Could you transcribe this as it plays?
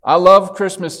I love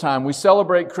Christmas time. We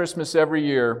celebrate Christmas every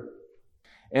year.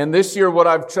 And this year, what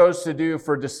I've chose to do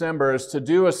for December is to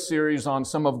do a series on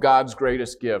some of God's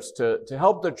greatest gifts, to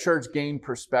help the church gain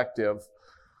perspective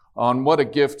on what a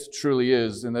gift truly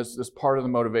is. And that's part of the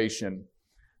motivation.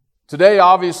 Today,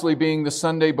 obviously, being the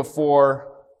Sunday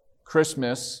before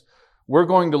Christmas, we're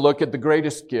going to look at the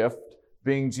greatest gift,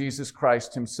 being Jesus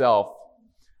Christ himself.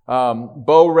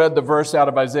 Bo read the verse out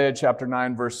of Isaiah chapter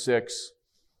 9, verse 6.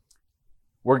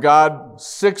 Where God,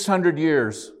 600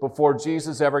 years before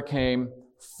Jesus ever came,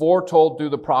 foretold through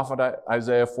the prophet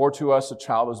Isaiah, "For to us a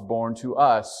child is born, to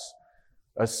us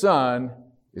a son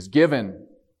is given."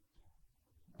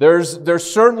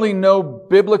 There's certainly no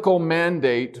biblical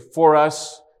mandate for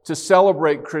us to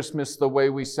celebrate Christmas the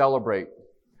way we celebrate.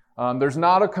 There's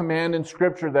not a command in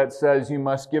Scripture that says you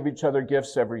must give each other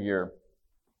gifts every year.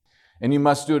 And you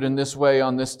must do it in this way,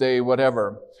 on this day,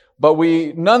 whatever. But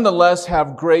we nonetheless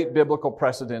have great biblical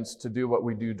precedents to do what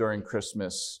we do during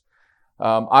Christmas.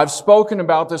 I've spoken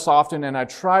about this often, and I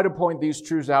try to point these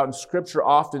truths out in Scripture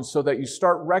often so that you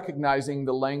start recognizing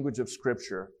the language of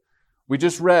Scripture. We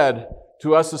just read,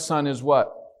 to us a son is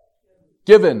what?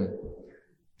 Given.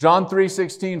 John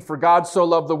 3:16, for God so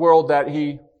loved the world that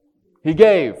He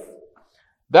gave.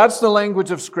 That's the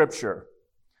language of Scripture.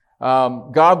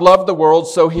 God loved the world,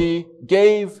 so He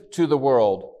gave to the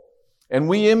world. And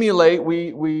we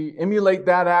emulate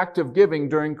that act of giving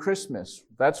during Christmas.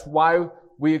 That's why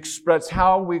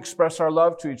how we express our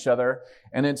love to each other.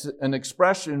 And it's an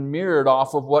expression mirrored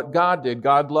off of what God did.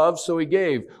 God loved, so He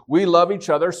gave. We love each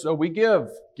other, so we give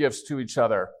gifts to each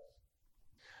other.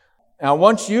 And I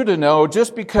want you to know,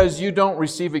 just because you don't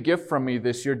receive a gift from me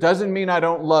this year doesn't mean I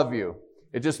don't love you.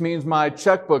 It just means my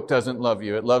checkbook doesn't love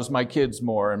you. It loves my kids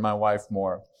more and my wife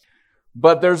more.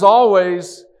 But there's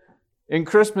always, in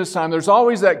Christmas time, there's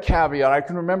always that caveat. I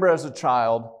can remember as a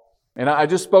child, and I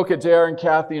just spoke at J.R. and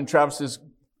Kathy and Travis's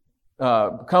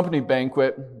company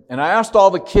banquet, and I asked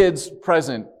all the kids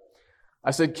present,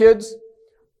 I said, kids,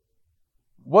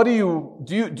 what do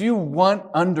you want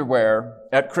underwear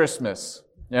at Christmas?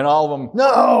 And all of them,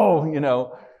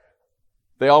 no,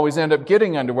 They always end up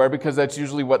getting underwear because that's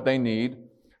usually what they need.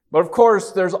 But of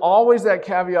course, there's always that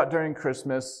caveat during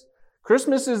Christmas.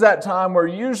 Christmas is that time where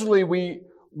usually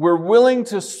we're willing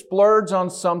to splurge on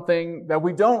something that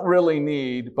we don't really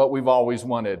need, but we've always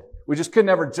wanted. We just could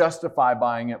never justify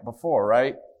buying it before,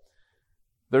 right?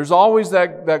 There's always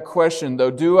that question,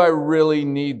 though, do I really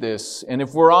need this? And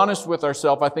if we're honest with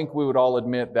ourselves, I think we would all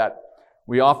admit that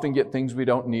we often get things we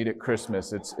don't need at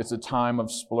Christmas. It's a time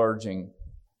of splurging.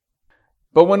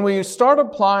 But when we start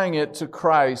applying it to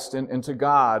Christ and to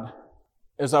God,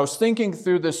 as I was thinking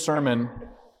through this sermon,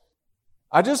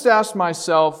 I just asked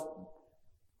myself,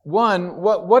 one,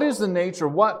 what is the nature?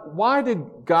 Why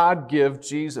did God give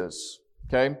Jesus?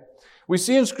 Okay? We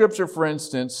see in Scripture, for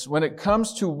instance, when it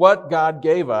comes to what God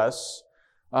gave us,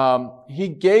 He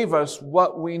gave us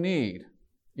what we need,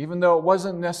 even though it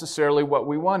wasn't necessarily what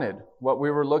we wanted, what we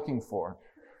were looking for.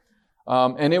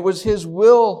 And it was His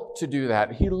will to do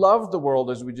that. He loved the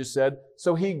world, as we just said,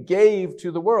 so He gave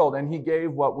to the world, and He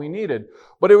gave what we needed.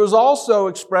 But it was also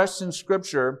expressed in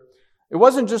Scripture. It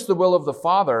wasn't just the will of the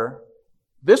Father.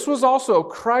 This was also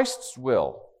Christ's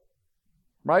will.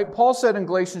 Right? Paul said in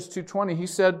Galatians 2:20, he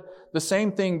said the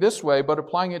same thing this way, but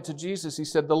applying it to Jesus, he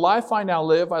said, the life I now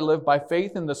live, I live by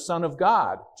faith in the Son of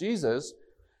God, Jesus,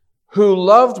 who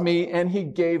loved me and He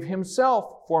gave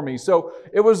Himself for me. So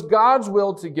it was God's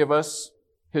will to give us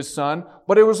His Son,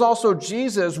 but it was also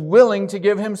Jesus willing to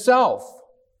give Himself.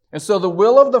 And so the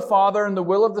will of the Father and the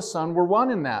will of the Son were one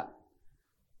in that.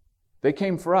 They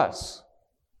came for us.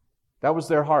 That was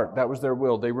their heart. That was their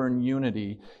will. They were in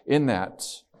unity in that.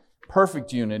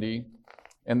 Perfect unity.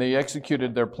 And they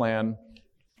executed their plan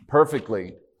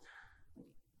perfectly.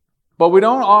 But we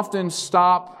don't often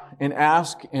stop and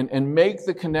ask and make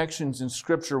the connections in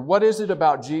Scripture. What is it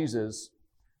about Jesus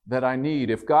that I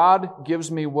need? If God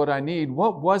gives me what I need,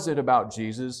 what was it about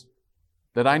Jesus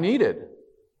that I needed?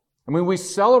 I mean, we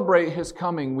celebrate His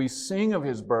coming. We sing of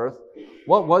His birth.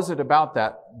 What was it about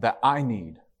that I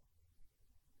need?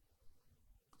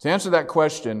 To answer that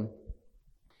question,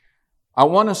 I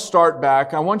want to start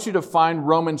back. I want you to find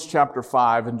Romans chapter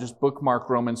 5 and just bookmark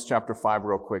Romans chapter 5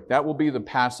 real quick. That will be the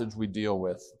passage we deal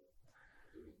with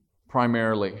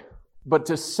primarily. But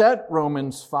to set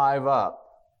Romans 5 up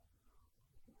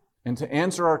and to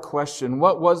answer our question,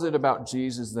 what was it about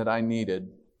Jesus that I needed?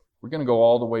 We're going to go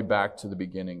all the way back to the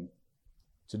beginning,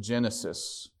 to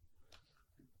Genesis.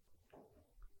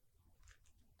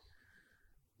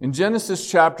 In Genesis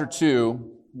chapter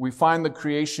 2, we find the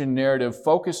creation narrative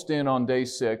focused in on day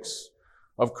 6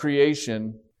 of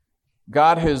creation.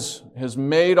 God has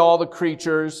made all the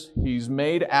creatures. He's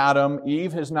made Adam.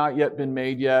 Eve has not yet been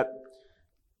made yet.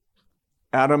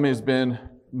 Adam has been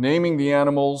naming the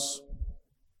animals.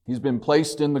 He's been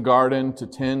placed in the garden to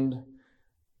tend,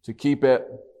 to keep it.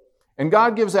 And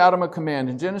God gives Adam a command.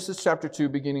 In Genesis chapter 2,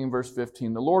 beginning in verse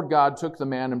 15, the Lord God took the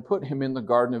man and put him in the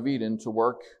Garden of Eden to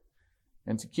work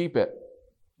and to keep it.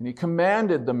 And He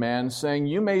commanded the man, saying,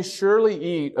 you may surely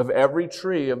eat of every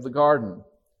tree of the garden.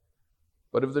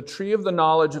 But of the tree of the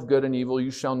knowledge of good and evil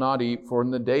you shall not eat, for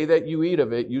in the day that you eat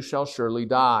of it you shall surely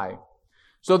die.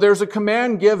 So there's a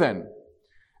command given.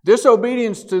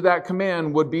 Disobedience to that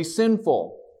command would be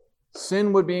sinful.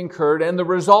 Sin would be incurred, and the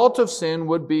result of sin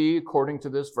would be, according to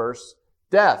this verse,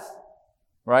 death.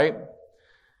 Right?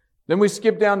 Then we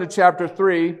skip down to chapter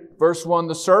 3, verse 1.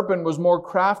 The serpent was more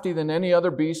crafty than any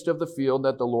other beast of the field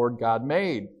that the Lord God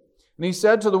made. And he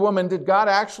said to the woman, did God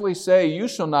actually say, you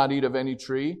shall not eat of any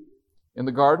tree in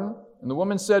the garden? And the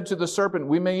woman said to the serpent,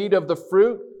 we may eat of the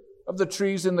fruit of the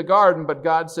trees in the garden, but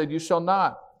God said, you shall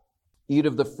not eat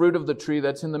of the fruit of the tree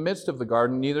that's in the midst of the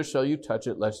garden, neither shall you touch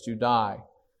it, lest you die.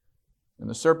 And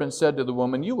the serpent said to the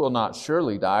woman, you will not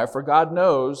surely die, for God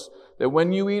knows that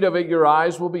when you eat of it, your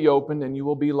eyes will be opened, and you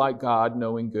will be like God,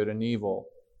 knowing good and evil.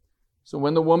 So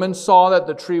when the woman saw that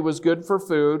the tree was good for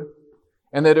food,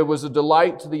 and that it was a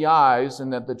delight to the eyes,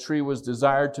 and that the tree was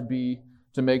desired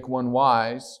to make one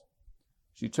wise,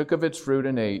 she took of its fruit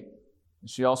and ate.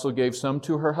 She also gave some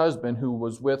to her husband who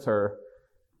was with her,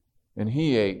 and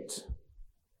he ate.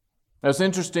 Now it's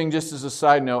interesting, just as a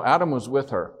side note, Adam was with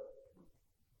her.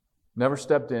 Never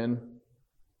stepped in,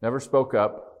 never spoke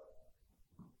up,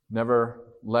 never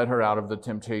led her out of the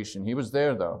temptation. He was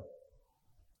there, though.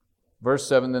 Verse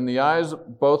 7, then the eyes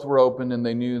both were opened, and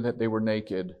they knew that they were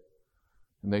naked.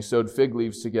 And they sewed fig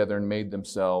leaves together and made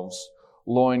themselves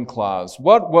loincloths.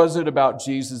 What was it about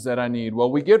Jesus that I need?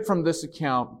 Well, we get from this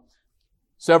account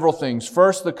several things.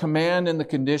 First, the command and the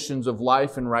conditions of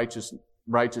life and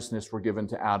righteousness were given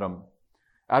to Adam.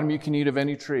 Adam, you can eat of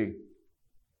any tree.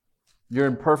 You're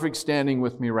in perfect standing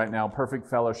with me right now, perfect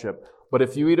fellowship. But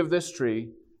if you eat of this tree,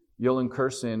 you'll incur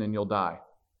sin and you'll die.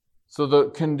 So the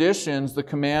conditions, the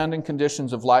command and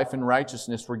conditions of life and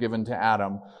righteousness were given to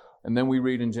Adam. And then we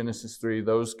read in Genesis 3,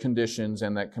 those conditions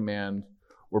and that command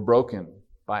were broken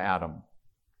by Adam.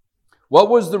 What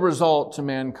was the result to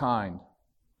mankind?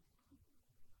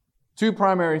 Two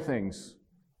primary things,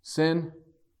 sin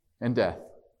and death.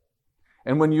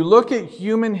 And when you look at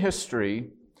human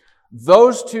history,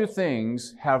 those two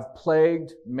things have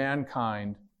plagued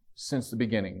mankind since the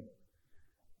beginning.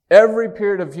 Every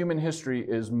period of human history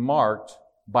is marked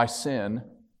by sin,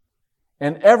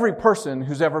 and every person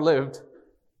who's ever lived,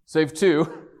 save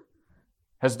two,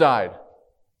 has died.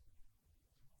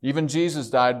 Even Jesus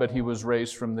died, but He was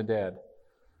raised from the dead.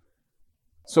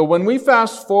 So when we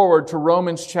fast forward to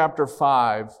Romans chapter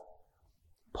 5,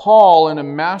 Paul, in a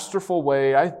masterful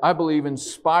way, I believe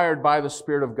inspired by the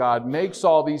Spirit of God, makes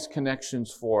all these connections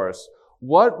for us.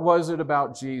 What was it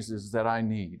about Jesus that I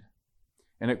need?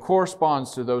 And it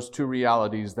corresponds to those two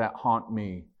realities that haunt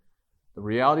me. The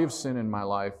reality of sin in my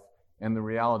life and the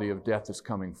reality of death is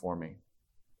coming for me.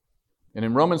 And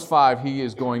in Romans 5, he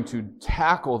is going to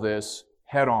tackle this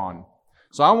head on.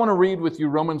 So I want to read with you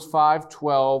Romans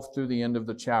 5:12 through the end of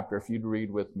the chapter, if you'd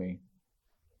read with me.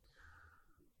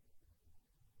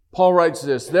 Paul writes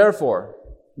this, therefore,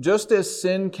 just as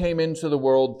sin came into the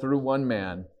world through one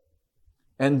man,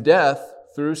 and death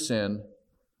through sin,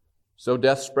 so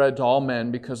death spread to all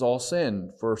men because all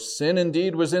sinned. For sin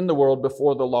indeed was in the world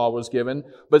before the law was given,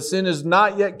 but sin is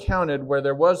not yet counted where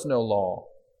there was no law.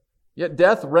 Yet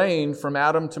death reigned from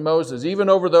Adam to Moses, even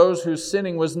over those whose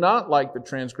sinning was not like the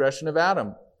transgression of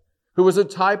Adam, who was a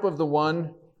type of the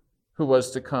one who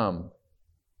was to come.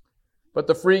 But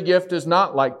the free gift is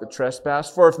not like the trespass,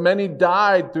 for if many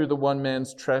died through the one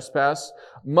man's trespass,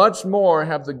 much more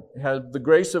have the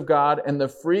grace of God and the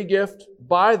free gift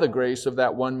by the grace of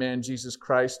that one man, Jesus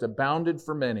Christ, abounded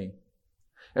for many.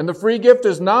 And the free gift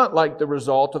is not like the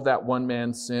result of that one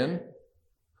man's sin,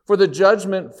 for the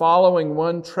judgment following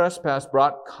one trespass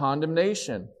brought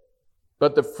condemnation,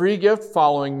 but the free gift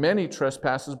following many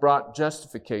trespasses brought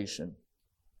justification.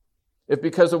 If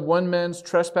because of one man's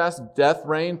trespass death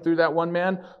reigned through that one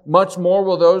man, much more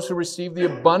will those who receive the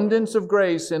abundance of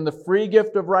grace and the free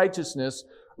gift of righteousness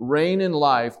reign in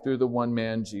life through the one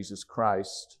man, Jesus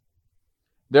Christ.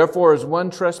 Therefore, as one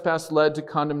trespass led to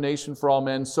condemnation for all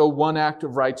men, so one act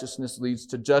of righteousness leads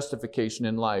to justification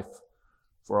in life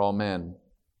for all men.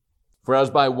 For as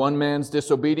by one man's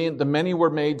disobedience the many were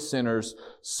made sinners,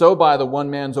 so by the one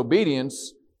man's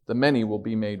obedience the many will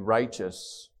be made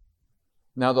righteous.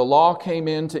 Now the law came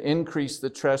in to increase the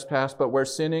trespass, but where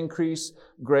sin increased,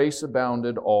 grace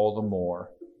abounded all the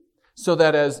more. So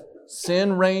that as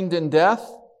sin reigned in death,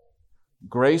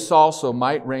 grace also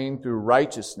might reign through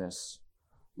righteousness,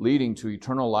 leading to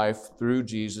eternal life through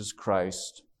Jesus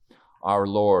Christ our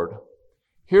Lord.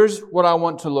 Here's what I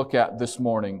want to look at this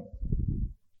morning.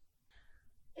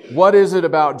 What is it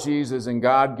about Jesus and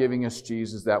God giving us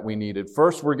Jesus that we needed?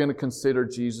 First, we're going to consider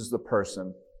Jesus the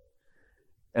person.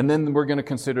 And then we're going to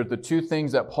consider the two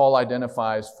things that Paul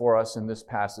identifies for us in this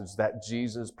passage that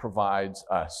Jesus provides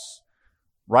us.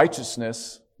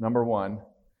 Righteousness, number one,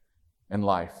 and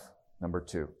life, number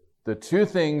two. The two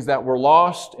things that were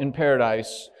lost in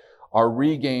paradise are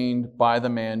regained by the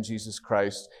man Jesus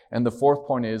Christ. And the fourth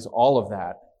point is all of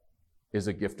that is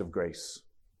a gift of grace,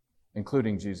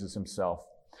 including Jesus himself.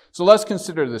 So let's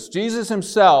consider this. Jesus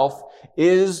himself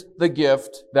is the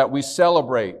gift that we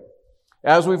celebrate.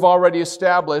 As we've already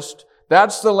established,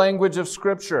 that's the language of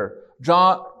Scripture.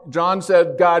 John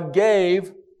said, God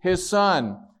gave his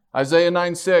Son. Isaiah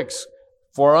 9:6,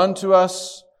 for unto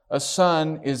us a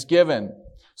Son is given.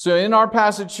 So in our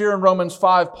passage here in Romans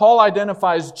 5, Paul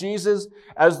identifies Jesus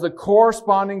as the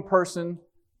corresponding person,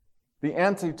 the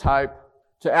antitype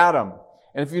to Adam.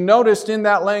 And if you noticed in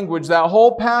that language, that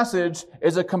whole passage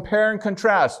is a compare and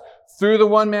contrast. Through the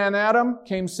one man, Adam,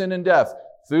 came sin and death.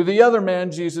 Through the other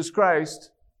man, Jesus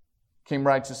Christ, came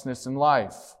righteousness and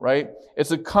life, right?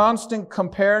 It's a constant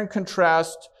compare and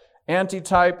contrast,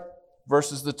 antitype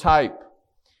versus the type.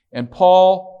 And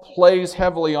Paul plays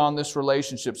heavily on this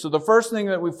relationship. So the first thing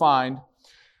that we find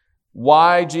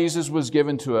why Jesus was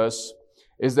given to us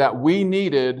is that we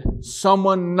needed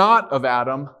someone not of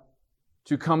Adam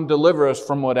to come deliver us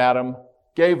from what Adam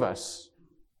gave us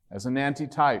as an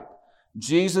antitype.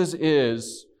 Jesus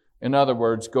is, in other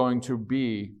words, going to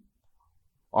be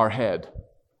our head.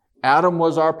 Adam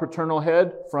was our paternal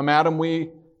head. From Adam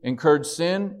we incurred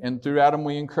sin, and through Adam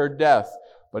we incurred death.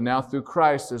 But now through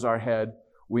Christ as our head,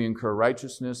 we incur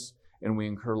righteousness and we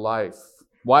incur life.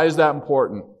 Why is that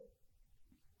important?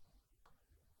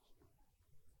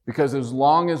 Because as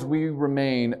long as we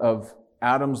remain of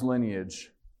Adam's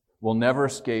lineage, we'll never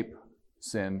escape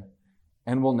sin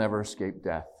and we'll never escape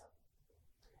death.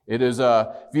 It is if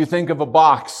you think of a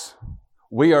box,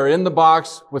 we are in the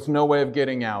box with no way of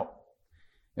getting out.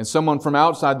 And someone from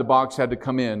outside the box had to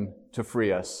come in to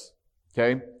free us.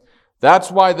 Okay?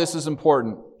 That's why this is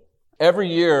important. Every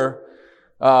year,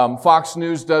 Fox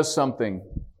News does something.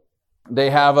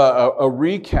 They have a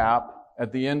recap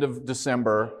at the end of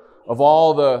December of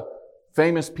all the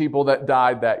famous people that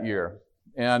died that year.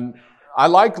 And I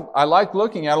like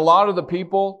looking at a lot of the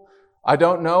people I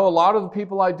don't know, a lot of the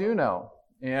people I do know.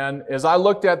 And as I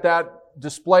looked at that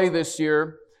display this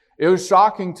year, it was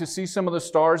shocking to see some of the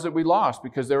stars that we lost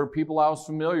because there were people I was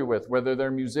familiar with, whether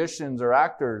they're musicians or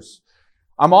actors.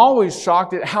 I'm always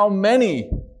shocked at how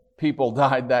many people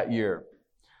died that year.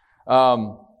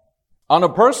 On a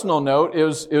personal note, it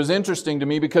was interesting to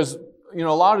me because, a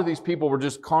lot of these people were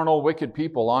just carnal, wicked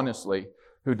people, honestly,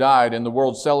 who died, and the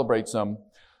world celebrates them.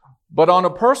 But on a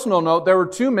personal note, there were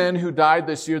two men who died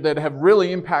this year that have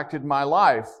really impacted my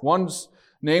life. One's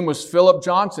name was Philip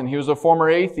Johnson. He was a former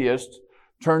atheist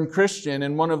turned Christian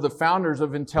and one of the founders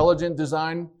of intelligent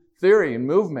design theory and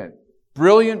movement.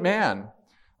 Brilliant man.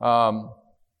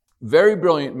 Very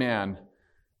brilliant man.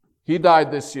 He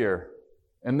died this year.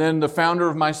 And then the founder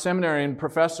of my seminary and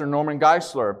professor, Norman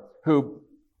Geisler, who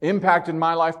impacted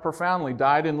my life profoundly,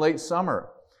 died in late summer.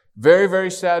 Very, very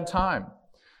sad time.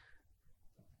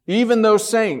 Even those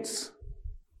saints,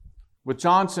 with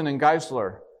Johnson and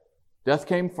Geisler, death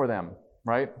came for them,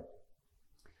 right?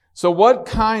 So what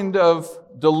kind of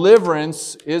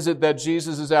deliverance is it that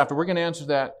Jesus is after? We're going to answer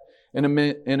that in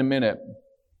a minute.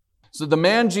 So the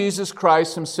man Jesus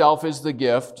Christ himself is the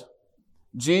gift.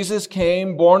 Jesus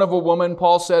came, born of a woman,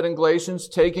 Paul said in Galatians,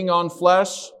 taking on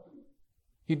flesh.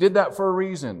 He did that for a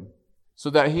reason, so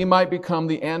that he might become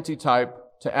the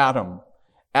antitype to Adam.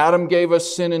 Adam gave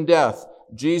us sin and death.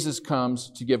 Jesus comes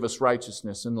to give us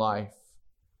righteousness and life.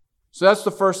 So that's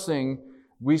the first thing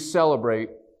we celebrate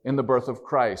in the birth of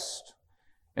Christ.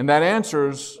 And that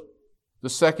answers the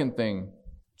second thing.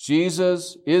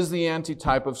 Jesus is the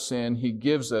antitype of sin. He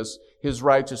gives us his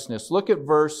righteousness. Look at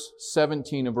verse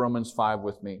 17 of Romans 5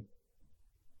 with me.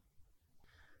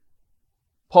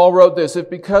 Paul wrote this, "If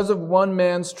because of one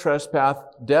man's trespass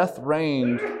death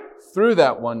reigned through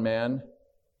that one man,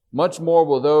 much more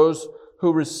will those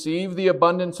who receive the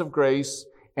abundance of grace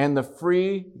and the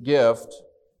free gift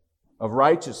of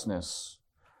righteousness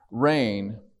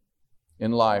reign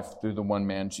in life through the one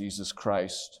man, Jesus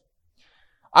Christ."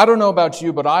 I don't know about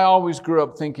you, but I always grew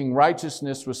up thinking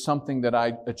righteousness was something that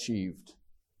I achieved.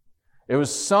 It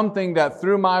was something that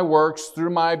through my works,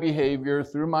 through my behavior,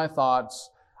 through my thoughts,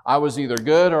 I was either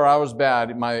good or I was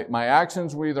bad. My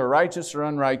actions were either righteous or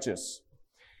unrighteous.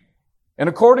 And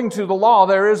according to the law,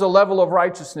 there is a level of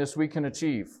righteousness we can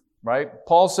achieve, right?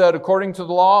 Paul said, according to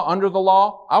the law, under the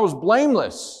law, I was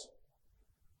blameless.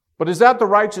 But is that the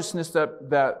righteousness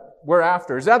that we're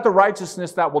after? Is that the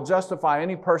righteousness that will justify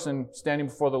any person standing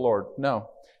before the Lord? No.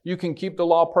 You can keep the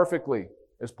law perfectly,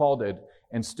 as Paul did,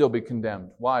 and still be condemned.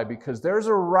 Why? Because there's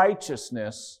a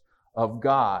righteousness of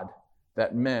God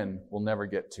that men will never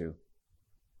get to,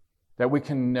 that we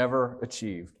can never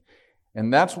achieve.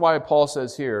 And that's why Paul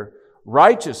says here,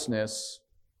 righteousness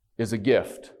is a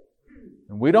gift.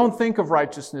 And we don't think of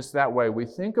righteousness that way. We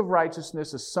think of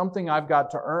righteousness as something I've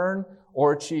got to earn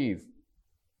or achieve.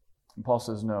 And Paul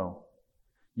says, no.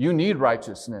 You need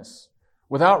righteousness.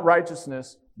 Without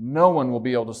righteousness, no one will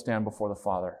be able to stand before the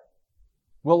Father.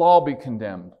 We'll all be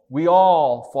condemned. We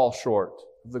all fall short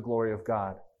of the glory of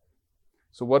God.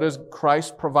 So what does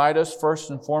Christ provide us first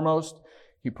and foremost?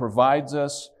 He provides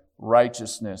us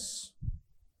righteousness.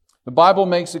 The Bible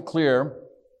makes it clear,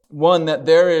 one, that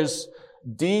there is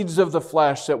deeds of the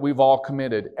flesh that we've all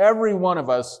committed. Every one of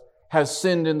us has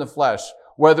sinned in the flesh,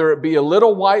 whether it be a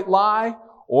little white lie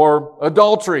or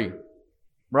adultery,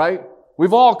 right?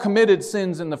 We've all committed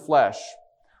sins in the flesh.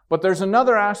 But there's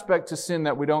another aspect to sin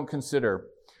that we don't consider.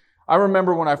 I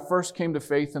remember when I first came to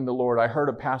faith in the Lord, I heard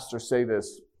a pastor say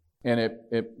this, and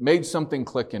it made something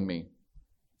click in me.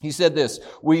 He said this,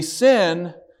 we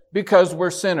sin because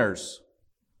we're sinners.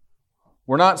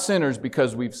 We're not sinners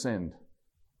because we've sinned.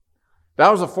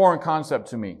 That was a foreign concept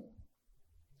to me.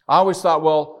 I always thought,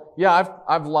 well, yeah,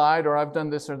 I've lied or I've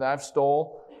done this or that, I've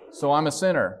stole, so I'm a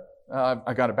sinner.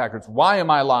 I got it backwards. Why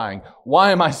am I lying?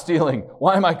 Why am I stealing?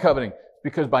 Why am I coveting?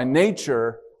 Because by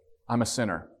nature, I'm a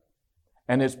sinner.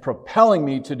 And it's propelling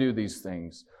me to do these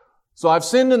things. So I've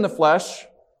sinned in the flesh,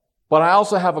 but I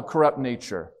also have a corrupt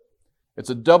nature. It's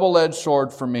a double-edged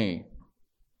sword for me.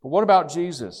 But what about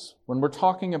Jesus? When we're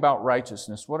talking about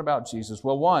righteousness, what about Jesus?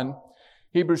 Well, one,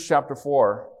 Hebrews chapter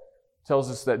 4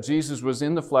 tells us that Jesus was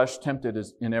in the flesh, tempted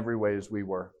in every way as we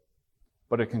were.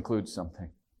 But it concludes something.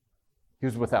 He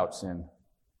was without sin,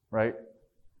 right?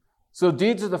 So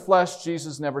deeds of the flesh,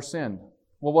 Jesus never sinned.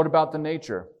 Well, what about the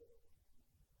nature?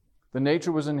 The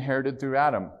nature was inherited through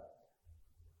Adam.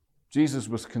 Jesus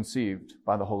was conceived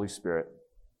by the Holy Spirit.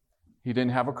 He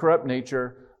didn't have a corrupt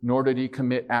nature, nor did he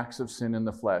commit acts of sin in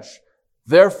the flesh.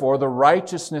 Therefore, the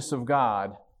righteousness of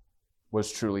God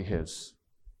was truly his.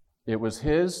 It was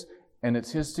his, and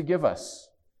it's his to give us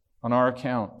on our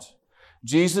account.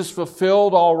 Jesus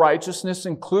fulfilled all righteousness,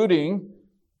 including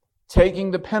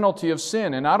taking the penalty of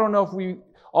sin. And I don't know if we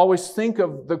always think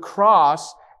of the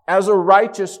cross as a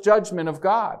righteous judgment of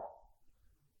God.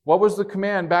 What was the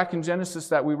command back in Genesis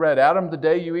that we read? Adam, the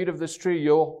day you eat of this tree,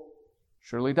 you'll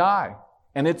surely die.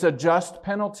 And it's a just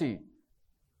penalty.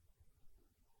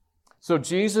 So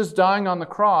Jesus dying on the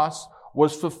cross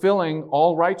was fulfilling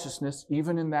all righteousness,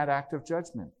 even in that act of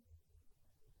judgment.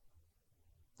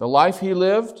 The life he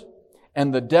lived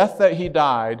and the death that he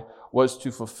died was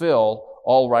to fulfill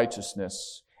all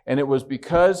righteousness. And it was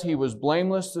because he was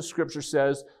blameless, the Scripture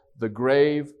says, the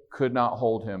grave could not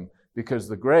hold him, because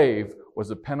the grave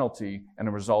was a penalty and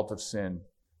a result of sin.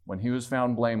 When he was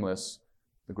found blameless,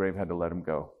 the grave had to let him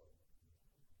go.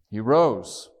 He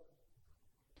rose.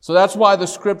 So that's why the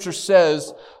Scripture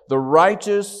says, the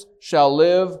righteous shall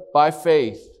live by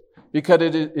faith, because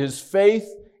it is faith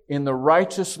in the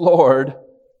righteous Lord,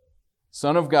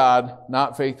 Son of God,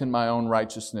 not faith in my own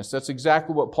righteousness. That's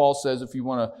exactly what Paul says. If you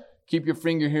want to keep your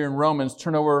finger here in Romans,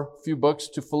 turn over a few books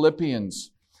to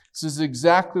Philippians. This is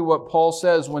exactly what Paul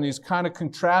says when he's kind of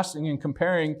contrasting and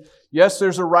comparing. Yes,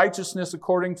 there's a righteousness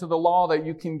according to the law that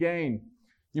you can gain.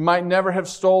 You might never have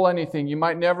stole anything. You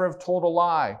might never have told a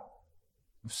lie.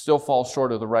 You still fall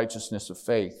short of the righteousness of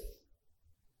faith.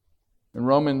 In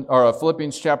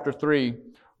Philippians chapter 3,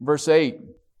 verse 8,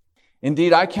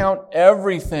 indeed, I count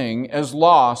everything as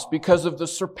loss because of the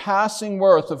surpassing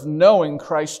worth of knowing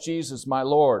Christ Jesus, my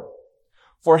Lord.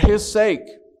 For his sake,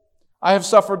 I have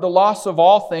suffered the loss of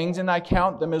all things, and I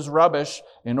count them as rubbish,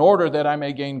 in order that I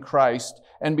may gain Christ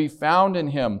and be found in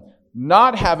him,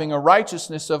 not having a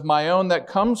righteousness of my own that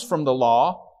comes from the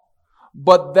law,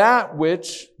 but that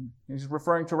which, he's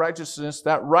referring to righteousness,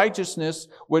 that righteousness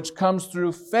which comes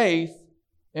through faith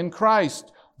in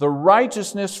Christ, the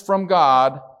righteousness from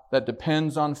God that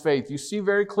depends on faith. You see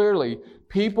very clearly,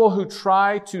 people who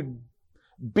try to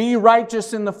be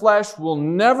righteous in the flesh will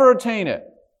never attain it.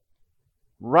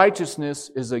 Righteousness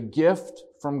is a gift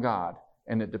from God.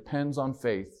 and it depends on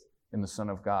faith in the Son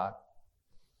of God.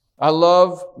 I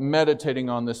love meditating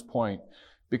on this point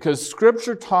because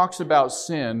Scripture talks about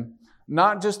sin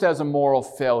not just as a moral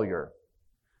failure,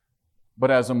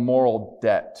 but as a moral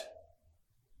debt.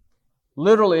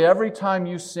 Literally, every time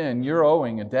you sin, you're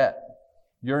owing a debt.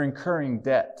 You're incurring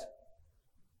debt.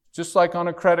 Just like on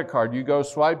a credit card, you go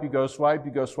swipe, you go swipe,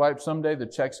 you go swipe. Someday the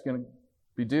check's going to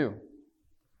be due.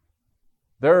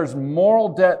 There's moral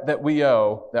debt that we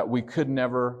owe that we could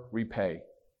never repay.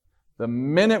 The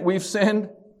minute we've sinned,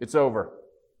 it's over,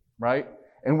 right?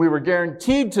 And we were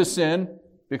guaranteed to sin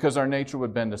because our nature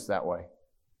would bend us that way.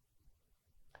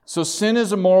 So sin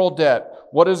is a moral debt.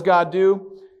 What does God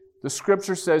do? The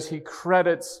Scripture says He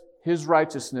credits His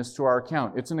righteousness to our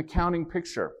account. It's an accounting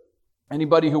picture.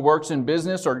 Anybody who works in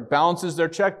business or balances their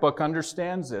checkbook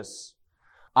understands this.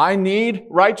 I need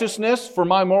righteousness for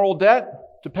my moral debt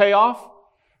to pay off.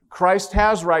 Christ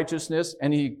has righteousness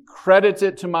and He credits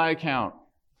it to my account.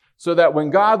 So that when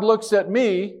God looks at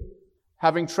me,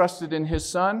 having trusted in His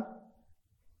Son,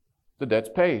 the debt's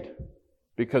paid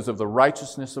because of the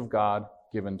righteousness of God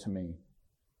given to me.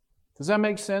 Does that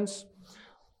make sense?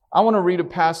 I want to read a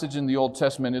passage in the Old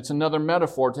Testament. It's another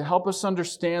metaphor to help us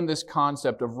understand this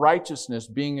concept of righteousness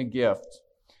being a gift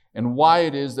and why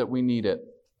it is that we need it.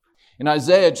 In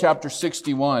Isaiah chapter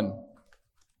 61,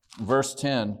 verse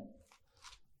 10,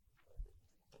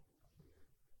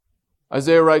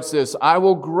 Isaiah writes this, I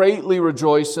will greatly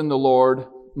rejoice in the Lord.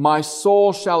 My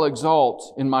soul shall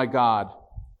exult in my God.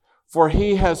 For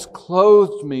He has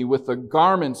clothed me with the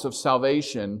garments of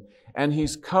salvation, and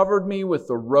He's covered me with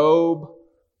the robe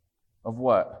of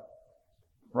what?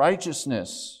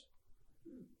 Righteousness.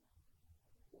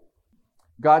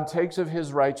 God takes of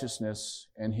His righteousness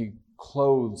and He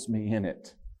clothes me in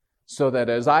it. So that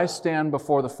as I stand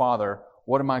before the Father,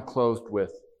 what am I clothed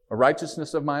with? A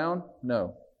righteousness of my own?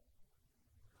 No.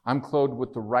 I'm clothed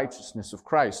with the righteousness of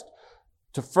Christ.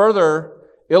 To further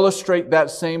illustrate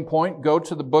that same point, go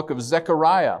to the book of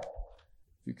Zechariah.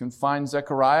 If you can find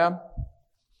Zechariah,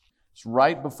 it's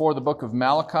right before the book of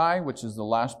Malachi, which is the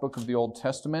last book of the Old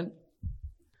Testament.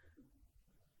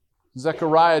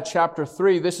 Zechariah chapter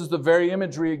 3, this is the very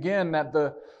imagery again that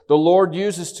the Lord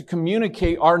uses to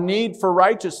communicate our need for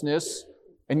righteousness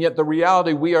and yet the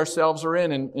reality we ourselves are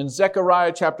in. In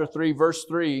Zechariah chapter 3, verse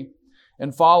 3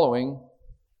 and following,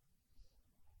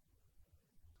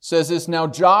 says this, Now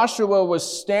Joshua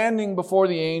was standing before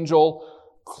the angel,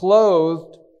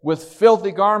 clothed with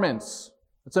filthy garments.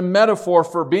 It's a metaphor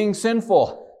for being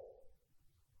sinful.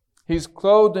 He's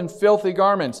clothed in filthy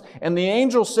garments. And the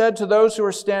angel said to those who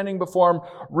were standing before him,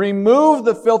 Remove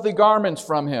the filthy garments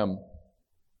from him.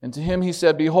 And to him he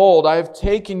said, Behold, I have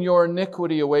taken your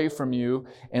iniquity away from you,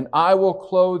 and I will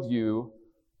clothe you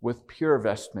with pure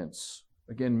vestments.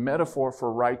 Again, metaphor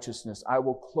for righteousness. I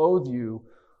will clothe you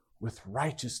with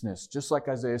righteousness, just like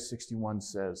Isaiah 61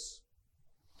 says.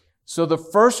 So the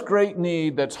first great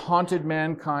need that's haunted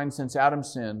mankind since Adam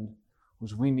sinned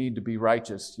was we need to be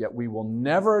righteous, yet we will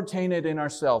never attain it in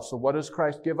ourselves. So what does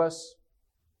Christ give us?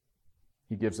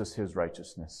 He gives us His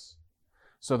righteousness.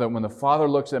 So that when the Father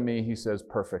looks at me, He says,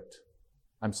 perfect,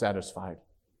 I'm satisfied.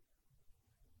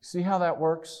 See how that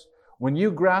works? When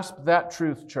you grasp that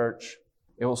truth, church,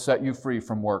 it will set you free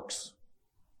from works.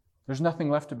 There's nothing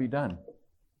left to be done.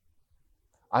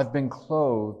 I've been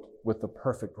clothed with the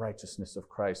perfect righteousness of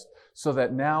Christ, so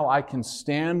that now I can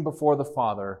stand before the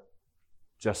Father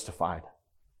justified.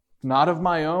 Not of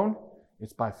my own,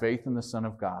 it's by faith in the Son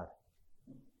of God.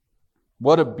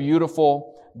 What a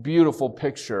beautiful, beautiful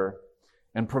picture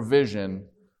and provision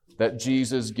that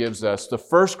Jesus gives us. The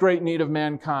first great need of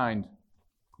mankind,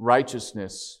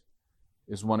 righteousness,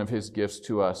 is one of His gifts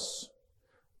to us.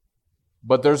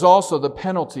 But there's also the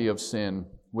penalty of sin,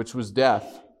 which was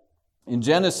death. In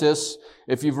Genesis,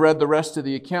 if you've read the rest of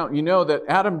the account, you know that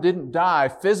Adam didn't die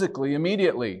physically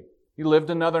immediately. He lived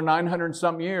another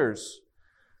 900-some years.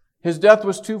 His death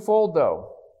was twofold,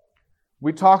 though.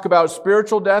 We talk about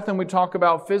spiritual death and we talk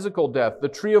about physical death. The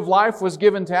tree of life was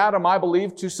given to Adam, I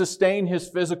believe, to sustain his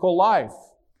physical life.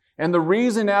 And the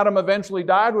reason Adam eventually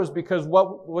died was because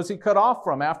what was he cut off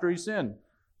from after he sinned?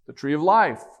 The tree of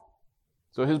life.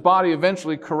 So his body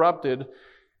eventually corrupted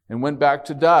and went back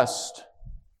to dust.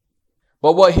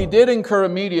 But what he did incur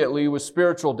immediately was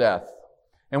spiritual death.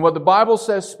 And what the Bible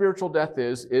says spiritual death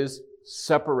is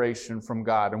separation from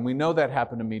God. And we know that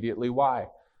happened immediately. Why?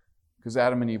 Because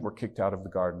Adam and Eve were kicked out of the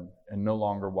garden and no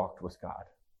longer walked with God.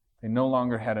 They no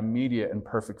longer had immediate and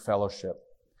perfect fellowship.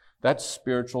 That's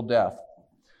spiritual death.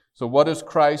 So what does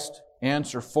Christ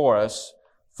answer for us?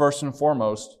 First and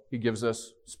foremost, He gives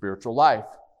us spiritual life.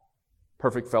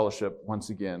 Perfect fellowship, once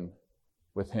again,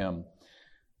 with Him.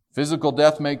 Physical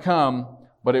death may come,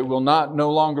 but it will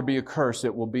no longer be a curse.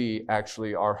 It will be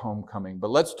actually our homecoming.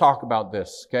 But let's talk about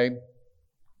this, okay?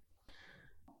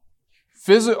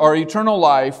 Our eternal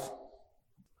life,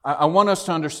 I want us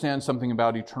to understand something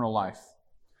about eternal life.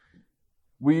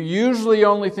 We usually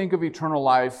only think of eternal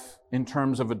life in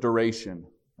terms of a duration,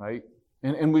 right?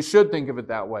 And we should think of it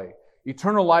that way.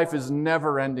 Eternal life is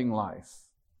never-ending life.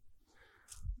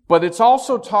 But it's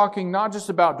also talking not just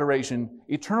about duration.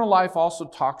 Eternal life also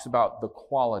talks about the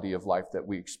quality of life that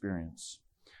we experience.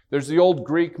 There's the old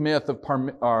Greek myth of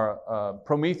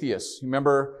Prometheus. You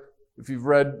remember, if you've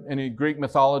read any Greek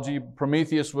mythology,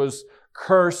 Prometheus was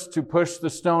cursed to push the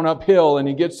stone uphill, and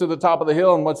he gets to the top of the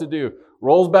hill, and what's it do?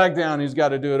 Rolls back down. He's got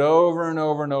to do it over and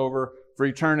over and over for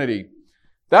eternity.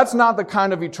 That's not the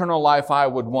kind of eternal life I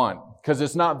would want, because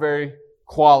it's not very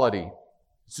quality.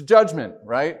 It's a judgment,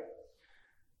 right?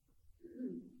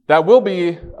 That will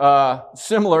be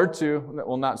similar to,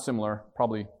 well, not similar,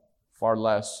 probably far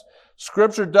less.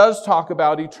 Scripture does talk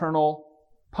about eternal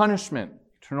punishment,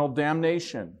 eternal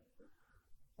damnation.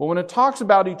 But when it talks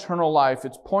about eternal life,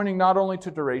 it's pointing not only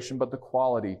to duration, but the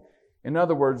quality. In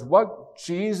other words, what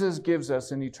Jesus gives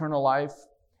us in eternal life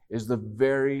is the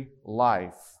very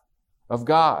life of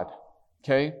God.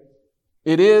 Okay?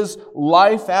 It is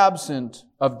life absent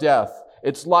of death.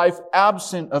 It's life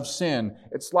absent of sin.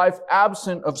 It's life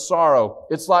absent of sorrow.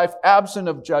 It's life absent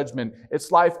of judgment. It's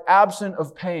life absent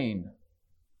of pain.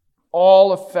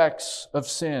 All effects of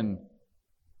sin.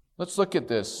 Let's look at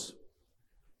this.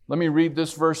 Let me read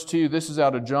this verse to you. This is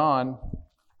out of John,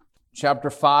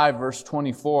 chapter 5, verse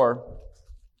 24.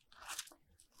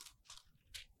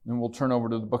 And we'll turn over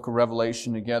to the book of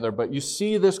Revelation together. But you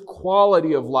see this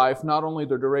quality of life, not only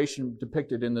the duration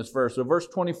depicted in this verse. So verse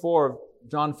 24 of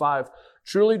John 5,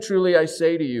 truly, truly, I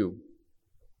say to you,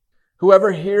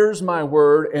 whoever hears my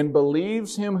word and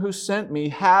believes him who sent me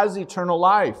has eternal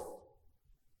life.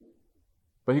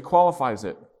 But he qualifies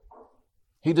it.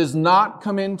 He does not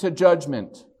come into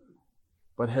judgment,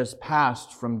 but has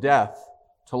passed from death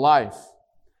to life.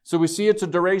 So we see it's a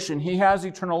duration. He has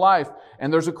eternal life,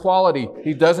 and there's a quality.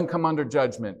 He doesn't come under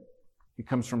judgment. He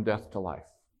comes from death to life.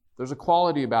 There's a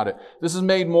quality about it. This is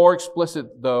made more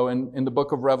explicit, though, in the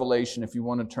book of Revelation, if you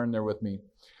want to turn there with me.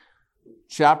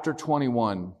 Chapter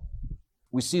 21,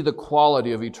 we see the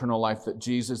quality of eternal life that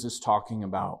Jesus is talking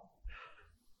about.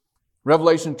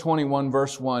 Revelation 21,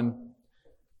 verse 1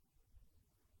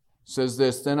 says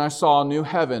this, Then I saw a new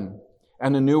heaven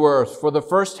and a new earth, for the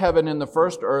first heaven and the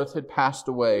first earth had passed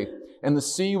away, and the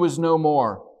sea was no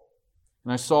more.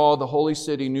 And I saw the holy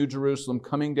city, New Jerusalem,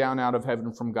 coming down out of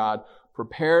heaven from God,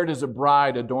 prepared as a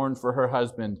bride adorned for her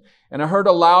husband. And I heard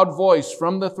a loud voice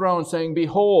from the throne saying,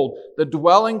 Behold, the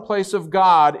dwelling place of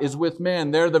God is with men.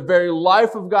 There the very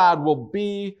life of God will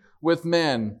be with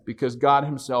men, because God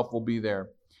himself will be there.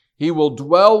 He will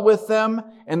dwell with them,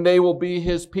 and they will be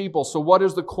his people. So what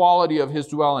is the quality of his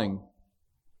dwelling?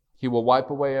 He will wipe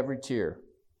away every tear,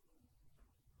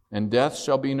 and death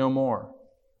shall be no more.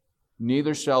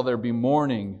 Neither shall there be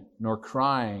mourning, nor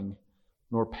crying,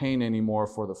 nor pain anymore,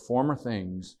 for the former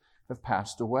things have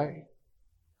passed away.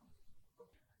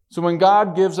 So when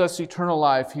God gives us eternal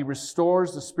life, he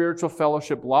restores the spiritual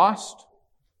fellowship lost,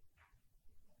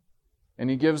 and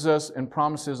he gives us and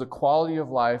promises a quality of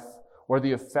life where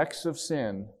the effects of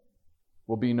sin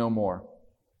will be no more.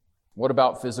 What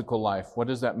about physical life? What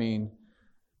does that mean?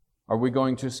 Are we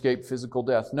going to escape physical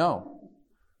death? No.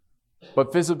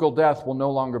 But physical death will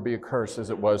no longer be a curse as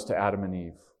it was to Adam and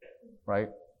Eve, right?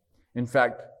 In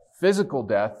fact, physical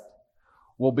death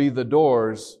will be the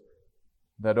doors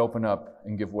that open up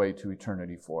and give way to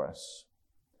eternity for us.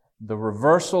 The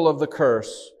reversal of the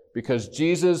curse, because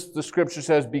Jesus, the scripture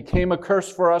says, became a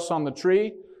curse for us on the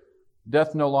tree,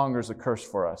 death no longer is a curse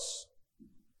for us.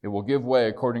 It will give way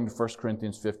according to 1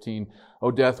 Corinthians 15. O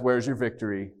death, where's your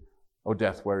victory? O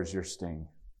death, where's your sting?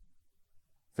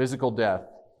 Physical death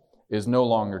is no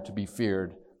longer to be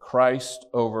feared. Christ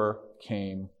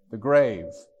overcame the grave.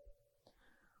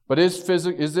 But is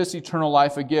this eternal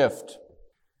life a gift?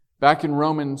 Back in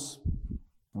Romans,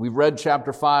 we read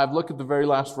chapter 5. Look at the very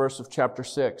last verse of chapter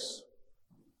 6.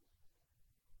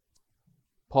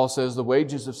 Paul says, the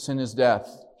wages of sin is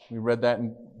death. We read that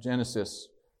in Genesis.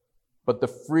 But the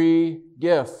free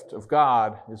gift of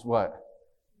God is what?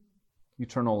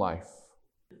 Eternal life.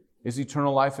 Is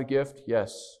eternal life a gift?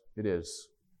 Yes, it is.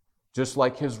 Just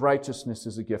like his righteousness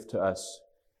is a gift to us.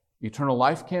 Eternal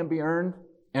life can't be earned,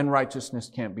 and righteousness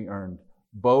can't be earned.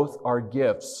 Both are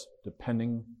gifts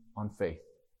depending on faith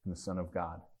in the Son of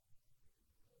God.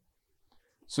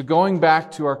 So going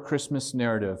back to our Christmas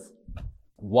narrative,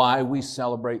 why we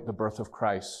celebrate the birth of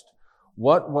Christ,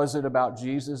 What was it about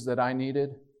Jesus that I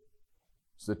needed?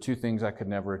 It's the two things I could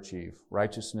never achieve,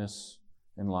 righteousness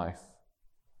and life.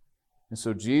 And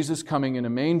so Jesus coming in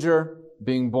a manger,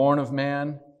 being born of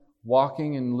man,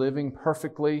 walking and living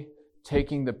perfectly,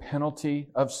 taking the penalty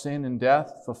of sin and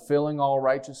death, fulfilling all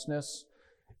righteousness,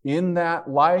 in that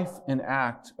life and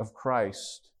act of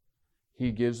Christ, He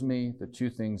gives me the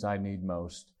two things I need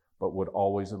most, but would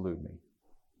always elude me.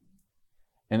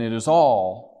 And it is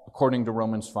all, according to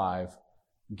Romans 5,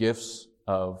 gifts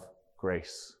of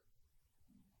grace.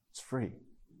 It's free.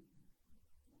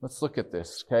 Let's look at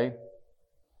this, okay?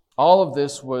 All of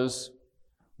this was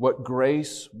what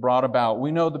grace brought about.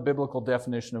 We know the biblical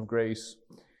definition of grace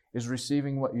is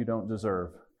receiving what you don't deserve.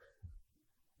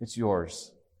 It's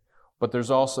yours. But there's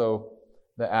also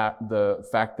the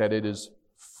fact that it is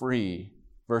free.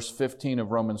 Verse 15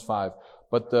 of Romans 5.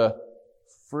 But the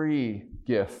free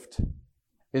gift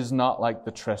is not like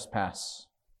the trespass.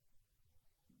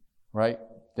 Right?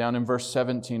 Down in verse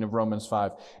 17 of Romans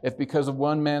 5. If because of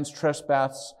one man's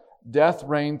trespass death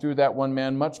reigned through that one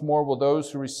man, much more will those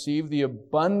who receive the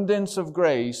abundance of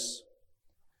grace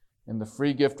and the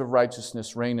free gift of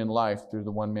righteousness reign in life through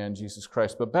the one man, Jesus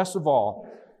Christ. But best of all,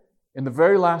 in the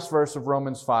very last verse of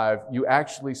Romans 5, you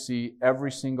actually see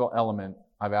every single element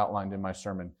I've outlined in my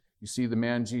sermon. You see the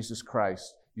man, Jesus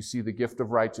Christ. You see the gift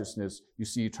of righteousness. You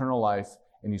see eternal life.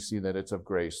 And you see that it's of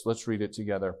grace. Let's read it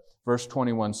together. Verse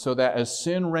 21, so that as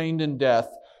sin reigned in death,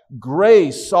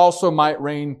 grace also might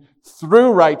reign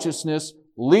through righteousness,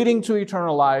 leading to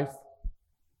eternal life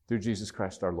through Jesus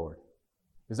Christ our Lord.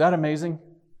 Is that amazing?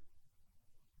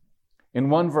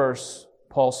 In one verse,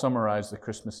 Paul summarized the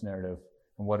Christmas narrative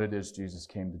and what it is Jesus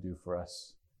came to do for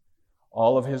us.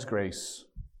 All of His grace.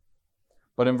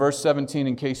 But in verse 17,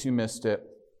 in case you missed it,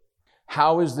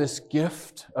 how is this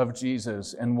gift of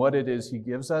Jesus and what it is He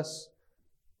gives us?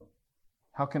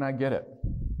 How can I get it?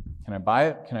 Can I buy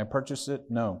it? Can I purchase it?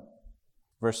 No.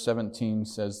 Verse 17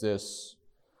 says this,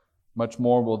 much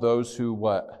more will those who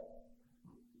what?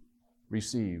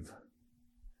 Receive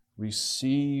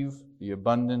the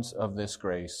abundance of this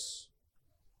grace.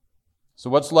 So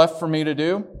what's left for me to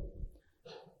do?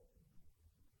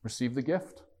 Receive the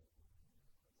gift.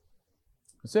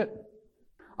 That's it.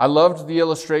 I loved the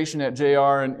illustration at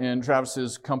JR and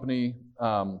Travis's company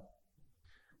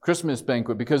Christmas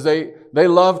banquet because they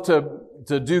love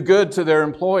to do good to their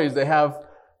employees. They have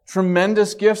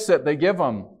tremendous gifts that they give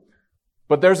them.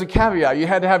 But there's a caveat. You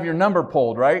had to have your number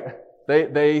pulled, right?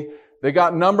 They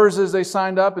got numbers as they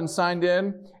signed up and signed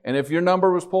in. And if your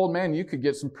number was pulled, man, you could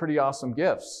get some pretty awesome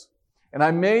gifts. And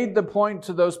I made the point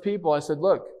to those people. I said,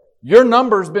 look, your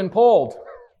number's been pulled.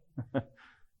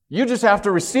 You just have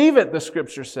to receive it, the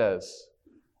Scripture says.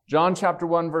 John chapter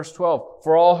 1, verse 12.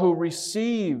 For all who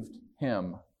received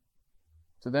Him,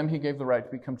 to them He gave the right to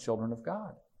become children of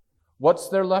God. What's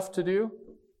there left to do?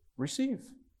 Receive.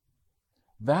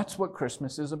 That's what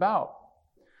Christmas is about.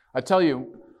 I tell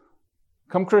you,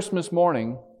 come Christmas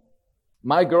morning,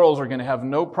 my girls are going to have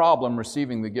no problem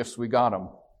receiving the gifts we got them.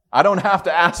 I don't have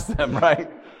to ask them, right?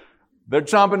 They're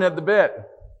chomping at the bit.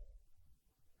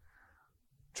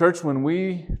 Church, when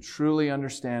we truly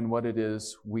understand what it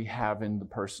is we have in the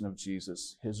person of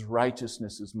Jesus, His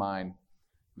righteousness is mine,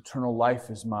 eternal life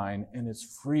is mine, and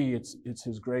it's free, it's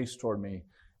His grace toward me,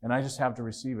 and I just have to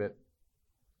receive it.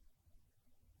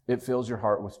 It fills your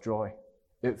heart with joy.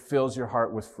 It fills your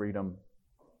heart with freedom.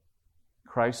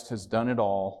 Christ has done it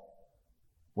all.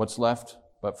 What's left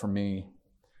but for me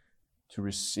to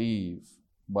receive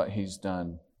what He's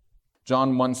done?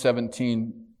 John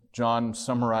 1:17, John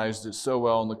summarized it so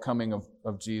well in the coming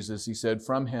of Jesus. He said,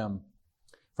 from Him,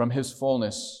 from His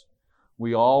fullness,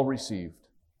 we all received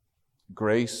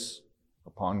grace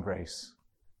upon grace.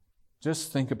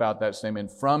 Just think about that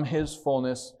statement. From His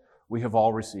fullness, we have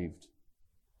all received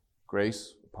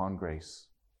grace upon grace.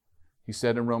 He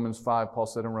said in Romans 5, Paul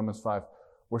said in Romans 5,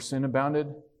 where sin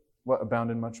abounded, what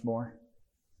abounded much more?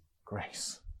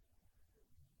 Grace.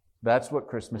 That's what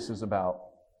Christmas is about.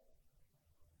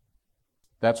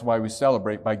 That's why we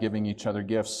celebrate by giving each other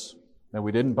gifts that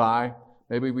we didn't buy,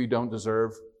 maybe we don't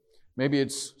deserve. Maybe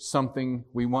it's something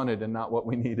we wanted and not what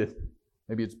we needed.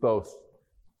 Maybe it's both.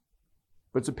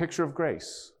 But it's a picture of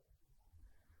grace.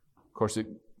 Of course, it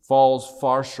falls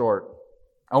far short.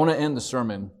 I want to end the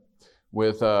sermon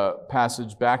with a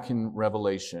passage back in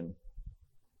Revelation,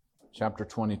 chapter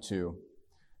 22.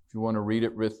 If you want to read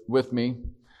it with me.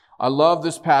 I love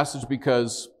this passage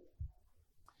because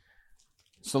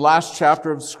it's the last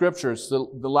chapter of Scripture. It's the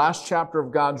last chapter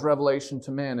of God's revelation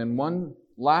to man. And one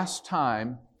last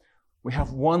time, we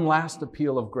have one last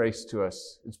appeal of grace to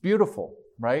us. It's beautiful,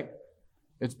 right?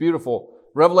 It's beautiful.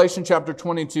 Revelation chapter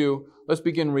 22, let's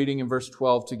begin reading in verse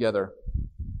 12 together.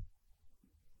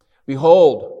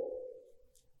 Behold,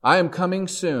 I am coming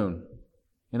soon,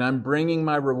 and I'm bringing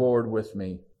my reward with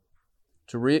me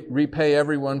to repay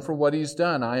everyone for what he's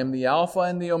done. I am the Alpha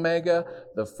and the Omega,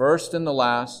 the first and the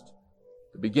last,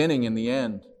 the beginning and the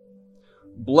end.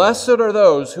 Blessed are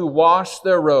those who wash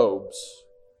their robes,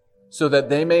 so that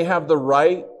they may have the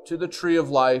right to the tree of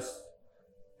life,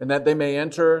 and that they may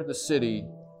enter the city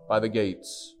by the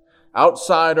gates.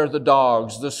 Outside are the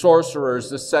dogs, the sorcerers,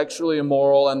 the sexually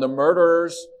immoral, and the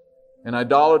murderers, and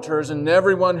idolaters, and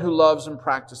everyone who loves and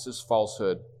practices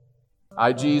falsehood.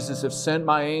 I, Jesus, have sent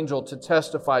my angel to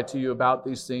testify to you about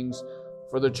these things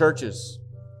for the churches.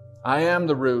 I am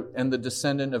the root and the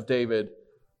descendant of David,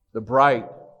 the bright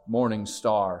morning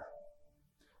star.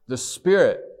 The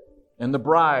Spirit and the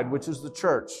bride, which is the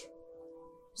church,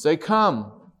 say,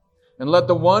 come. And let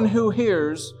the one who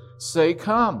hears say,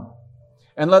 come.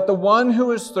 And let the one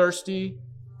who is thirsty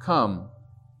come.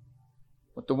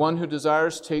 Let the one who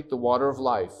desires take the water of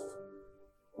life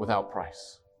without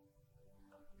price.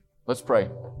 Let's pray.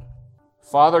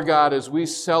 Father God, as we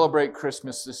celebrate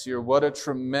Christmas this year, what a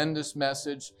tremendous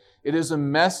message. It is a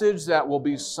message that will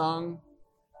be sung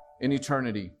in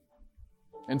eternity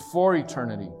and for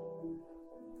eternity.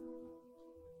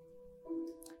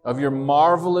 Of your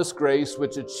marvelous grace,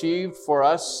 which achieved for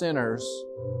us sinners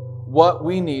what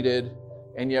we needed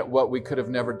and yet what we could have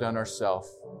never done ourselves.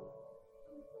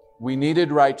 We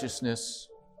needed righteousness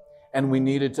and we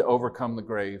needed to overcome the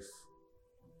grave.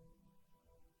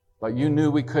 But you knew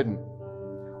we couldn't.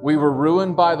 We were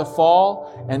ruined by the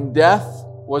fall, and death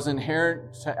was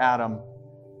inherent to Adam.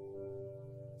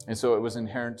 And so it was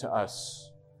inherent to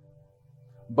us.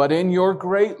 But in your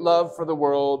great love for the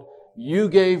world, you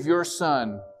gave your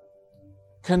Son,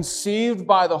 conceived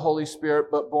by the Holy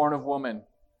Spirit, but born of woman,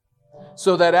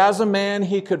 so that as a man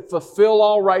he could fulfill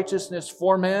all righteousness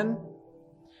for men,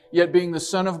 yet being the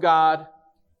Son of God,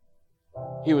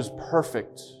 he was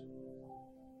perfect.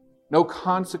 No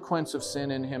consequence of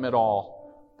sin in him at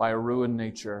all by a ruined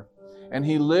nature. And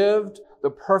he lived the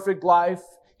perfect life.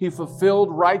 He fulfilled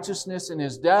righteousness in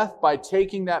his death by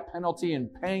taking that penalty and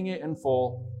paying it in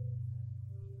full,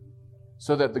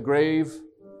 so that the grave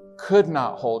could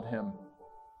not hold him.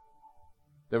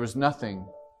 There was nothing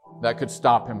that could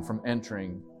stop him from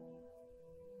entering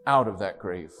out of that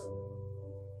grave.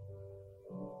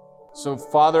 So,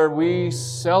 Father, we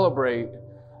celebrate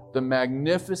the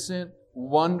magnificent,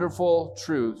 wonderful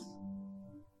truth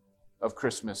of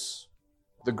Christmas,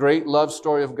 the great love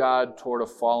story of God toward a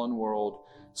fallen world,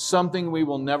 something we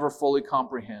will never fully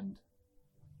comprehend.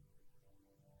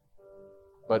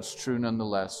 But it's true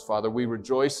nonetheless. Father, we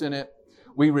rejoice in it.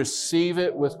 We receive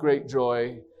it with great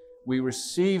joy. We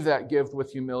receive that gift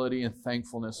with humility and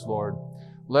thankfulness, Lord.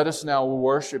 Let us now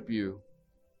worship you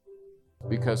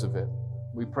because of it.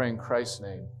 We pray in Christ's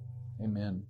name. Amen.